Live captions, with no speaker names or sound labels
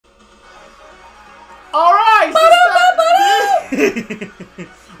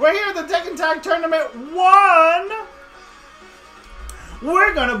We're here at the Tekken Tag Tournament 1.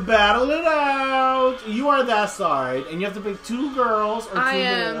 We're gonna battle it out. You are that side, and you have to pick 2 girls or 2 boys. I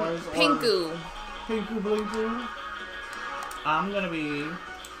am Pinku. Pinku Blinku. I'm gonna be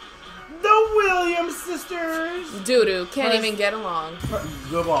the Williams sisters. Doo-doo. Can't even get along.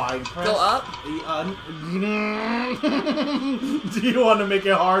 Goodbye. Go up? Do you want to make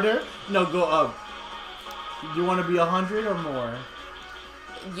it harder? No, go up. Do you want to be 100 or more?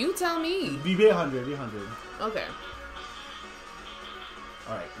 You tell me. Be 100. Be 100. Okay.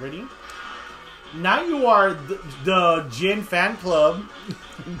 Alright, ready? Now you are the Jin fan club.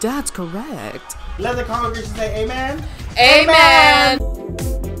 That's correct. Let the congregation say amen. Amen.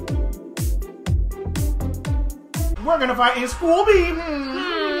 We're gonna fight in school B.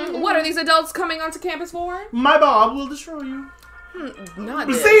 What are these adults coming onto campus for? My Bob will destroy you. Not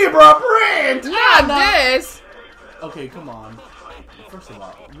this. Zebra print! Not this. Okay, come on. First of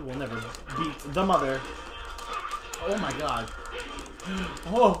all, you will never beat the mother. Oh my god.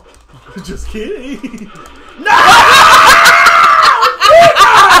 Oh, just kidding. No!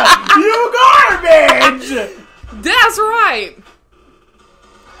 You garbage! That's right.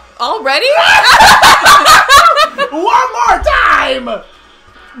 Already? One more time!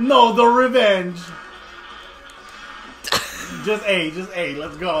 No, the revenge. Just A.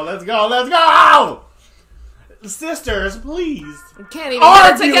 Let's go. Sisters, please. Can't even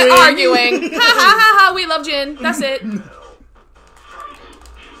get it to get arguing. Ha ha ha ha, we love Jin. That's it.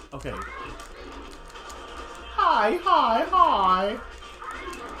 Okay. Hi.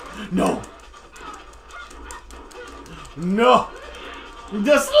 No.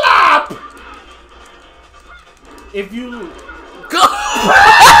 The slap! If you... Go!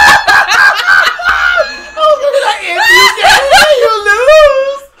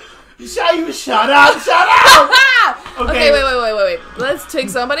 Shut up! Okay, wait. Let's take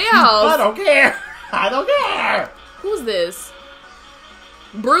somebody else. I don't care. Who's this?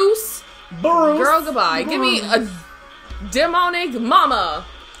 Bruce? Girl, goodbye. Give me a demonic mama.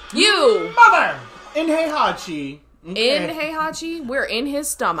 You! Mother! In Heihachi. In Heihachi? We're in his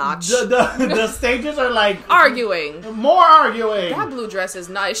stomach. The stages are like... Arguing. More arguing. That blue dress is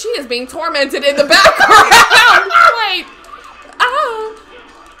nice. She is being tormented in the background. Wait. Oh.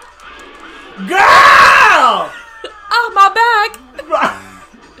 Girl! Oh, my back.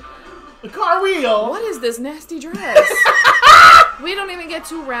 The car wheel. What is this nasty dress? We don't even get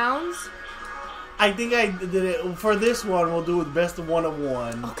 2 rounds. I think I did it. For this one, we'll do it best of 1 of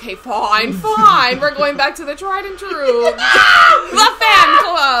 1. Okay, fine. We're going back to the tried and true. The fan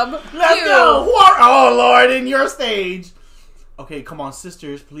club. Let's go. Oh, Lord, in your stage. Okay, come on,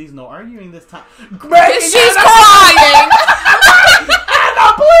 sisters. Please, no arguing this time. She's crying.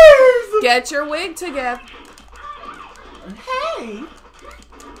 Anna, please. Get your wig together. Hey.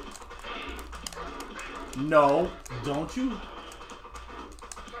 No, don't you.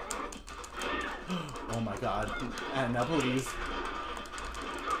 Oh my god. Anna, please.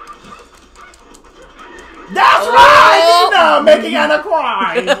 That's right! Nina, making Anna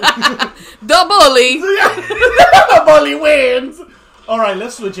cry! The bully! The bully wins! Alright,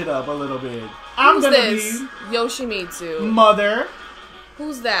 let's switch it up a little bit. I'm gonna be Yoshimitsu. Mother.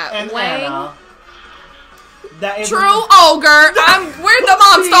 Who's that? And Wang? Anna. That is True ogre! We're the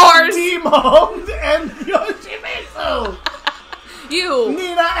monsters! Demon and Yoshimitsu! You!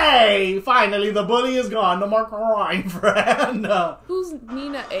 Nina A! Finally, the bully is gone. No more crying for Anna. Who's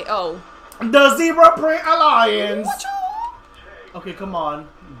Nina A? Oh. The Zebra Print Alliance! Okay, come on.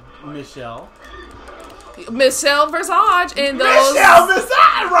 Michelle Visage in those... Michelle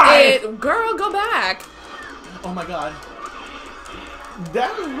Visage! Right! Girl, go back. Oh my god.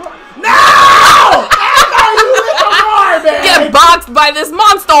 That is right. No! Anna, you little garbage! Get boxed by this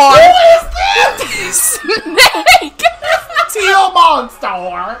monster! Who is this? Snake! Teal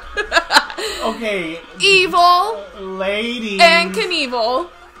monster! Okay. Evil. Lady. And Knievel.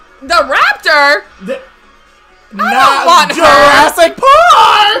 The raptor? Not want Jurassic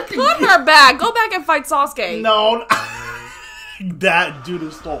Park! Put her back. Go back and fight Sasuke. No. That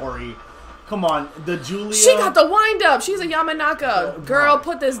doo-doo story. Come on. The Julia. She got the wind up. She's a Yamanaka. Girl,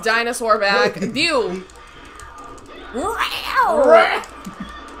 put this dinosaur back. View.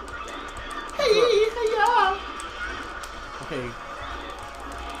 Okay.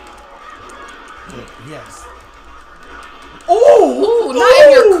 Yes. Ooh! Not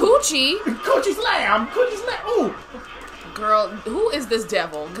in your coochie. Coochie slam! Ooh! Girl, who is this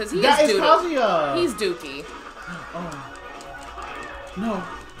devil? Because he is That is doo-doo. Kazuya. He's dookie. Oh. No.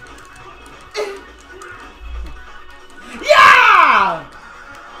 Yeah!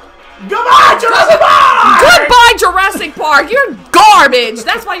 Goodbye, Jurassic Park! Goodbye, Jurassic Park. You're garbage.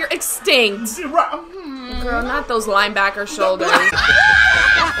 That's why you're extinct. Girl, not those linebacker shoulders.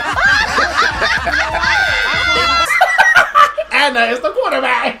 Anna is the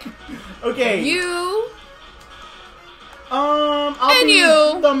quarterback. Okay. You. I'll be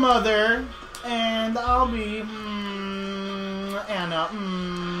you. the mother, and I'll be Anna.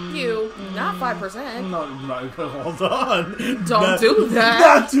 You. Not 5%. No, hold on. Don't do that.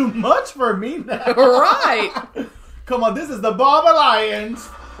 Not too much for me now. Right. Come on, this is the Bob Alliance.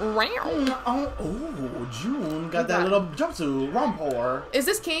 Round. Oh, June got that little jumpsuit. Rompor. Is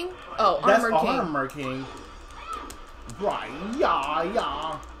this King? Oh, That's Armor King. Armor King. Right,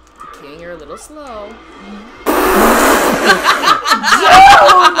 yeah. King, you're a little slow. June!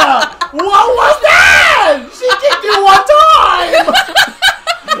 What was that? She kicked you one time!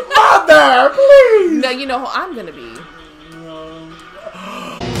 Mother, please! Now you know who I'm gonna be.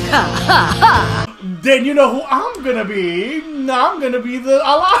 Then you know who I'm gonna be. I'm gonna be the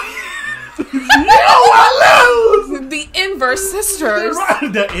alliance. I lose! The Inverse Sisters.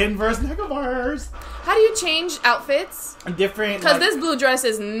 The Inverse Negaverse. How do you change outfits? Different. Because this blue dress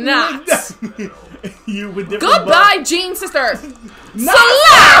is not. You with different. Goodbye, Jean sister. No.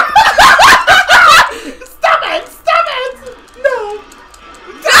 Slap! Stop it! No.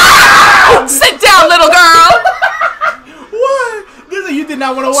 Sit down, little girl. What? You did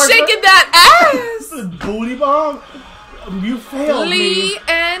not want to work. Shaking that ass. Booty bomb. You failed Lee me.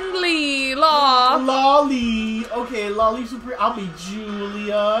 and Lee. Law. Lolly. Okay, Lolly Super. I'll be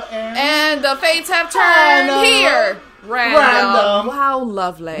Julia And the fates have turned Random. Here. Random. How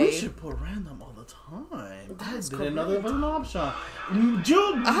lovely. We should put random all the time. That's I didn't know there was correct. an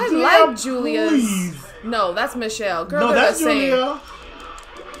option. I like Julia's. Please. No, that's Michelle. Girl, No, they're that's the same. Julia.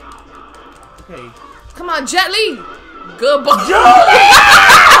 Okay. Come on, Jet Li. Goodbye. Julia!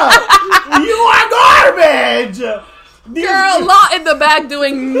 You are garbage! Girl, Law in the back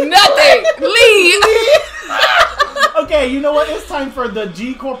doing nothing. Leave. Okay, you know what? It's time for the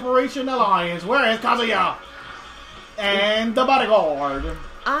G Corporation Alliance. Where is Kazuya? And the bodyguard.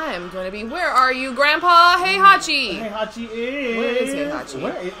 I'm going to be. Where are you, Grandpa? Hey, Hachi. Heihachi is. Where is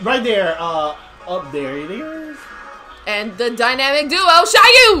Heihachi? Right there. Up there. It is. And the dynamic duo,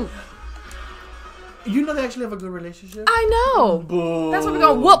 Shayu. You know they actually have a good relationship. I know. Boo. That's what we're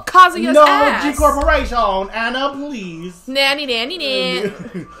going to whoop Kazuya's ass. No, G Corporation. Anna, please. Nanny, nanny, nanny.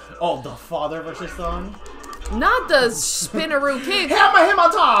 Oh, the father versus son. Not the spinneroo kick. Hit my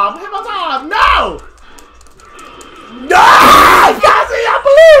top. No! No! Kazuya,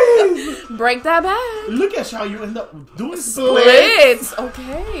 please! Break that back. Look at how you end up doing splits. Splits.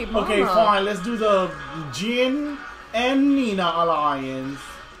 Okay, mama. Okay, fine. Let's do the Jin and Nina alliance.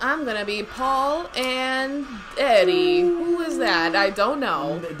 I'm gonna be Paul and Eddie. Who is that? I don't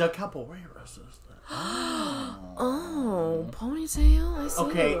know. The capoeira sister. Oh, ponytail. I see.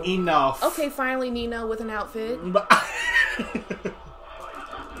 Okay, you. enough. Okay, finally Nina with an outfit. But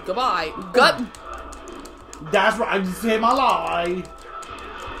Goodbye. Gut. that's right. I just said my lie.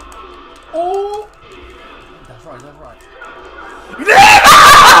 Oh, that's right. Nina!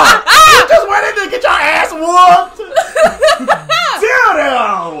 You just wanted to get your ass whooped.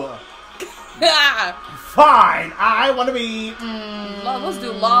 Dildo. Fine. I want to be. Let's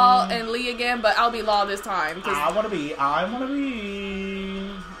do Law and Lee again, but I'll be Law this time. I want to be. I'll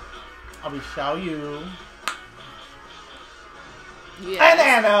be Xiao Yu. Yes. And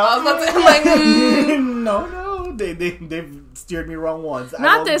Anna. I was about to, like, No, they've steered me wrong once.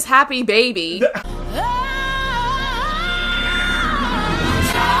 Not this happy baby.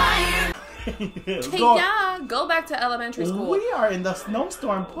 Go back to elementary school. We are in the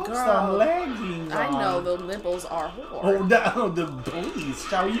snowstorm. Put Girl, some leggings on. I know the nipples are hard. Oh, the please,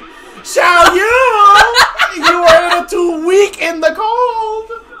 Xiao Yu. You were a little too weak in the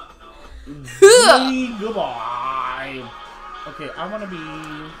cold. Goodbye. Okay, I want to be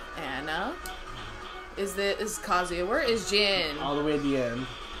Anna. Is Kazuya? Where is Jin? all the way at the end.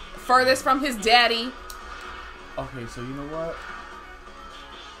 Furthest from his daddy. Okay, so you know what?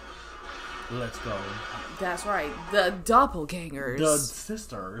 Let's go. That's right. The doppelgangers. The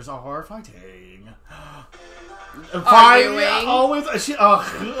sisters are fighting. Arguing. Always.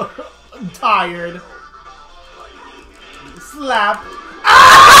 Tired. Slap.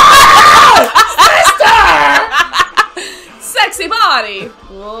 Sexy body.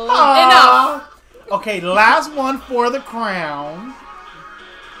 Enough. Okay, last one for the crown.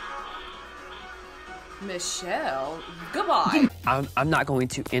 Michelle, goodbye. I'm not going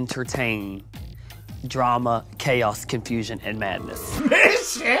to entertain drama, chaos, confusion, and madness.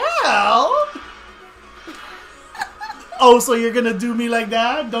 Michelle? Oh, so you're gonna do me like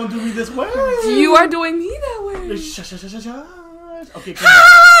that? Don't do me this way. You are doing me that way. Okay, come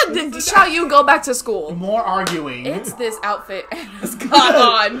on. Shall you go back to school? More arguing. It's this outfit Anna's got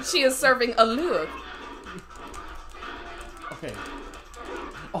on. She is serving a look. Okay.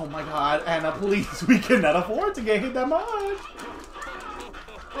 Oh my god, Anna, please. We cannot afford to get hit that much.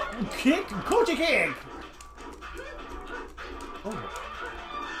 Kick. Coochie kick. Oh.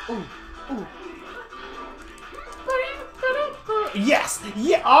 Oh. Oh. Yes!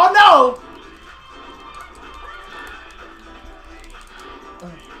 Yeah! Oh no!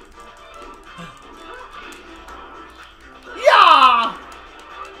 Yeah!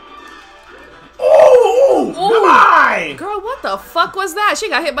 Ooh! Goodbye! Girl, what the fuck was that? She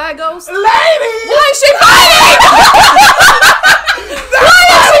got hit by a ghost? Lady! Why is she fighting? Why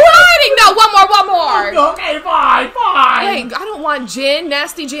is she fighting? No, one more. Okay, fine. Hey, I don't want Jen.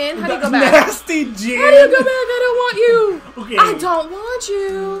 Nasty Jen. How do you go back? Nasty Jen. How do you go back? I don't want you. Okay. I don't want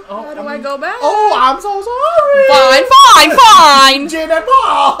you. How do I go back? Oh, I'm so sorry. Fine. Jen and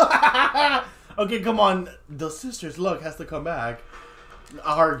Paul. Okay, come on. The sisters, look, has to come back.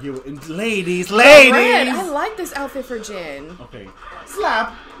 Argue. Ladies. Red, I like this outfit for Jen. Okay.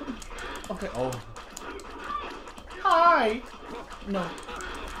 Slap. Okay, oh. Hi. No.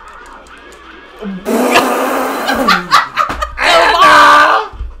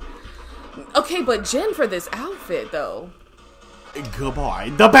 Okay, but Jen for this outfit, though. Goodbye.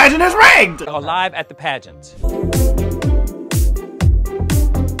 The pageant is rigged! Live at the pageant.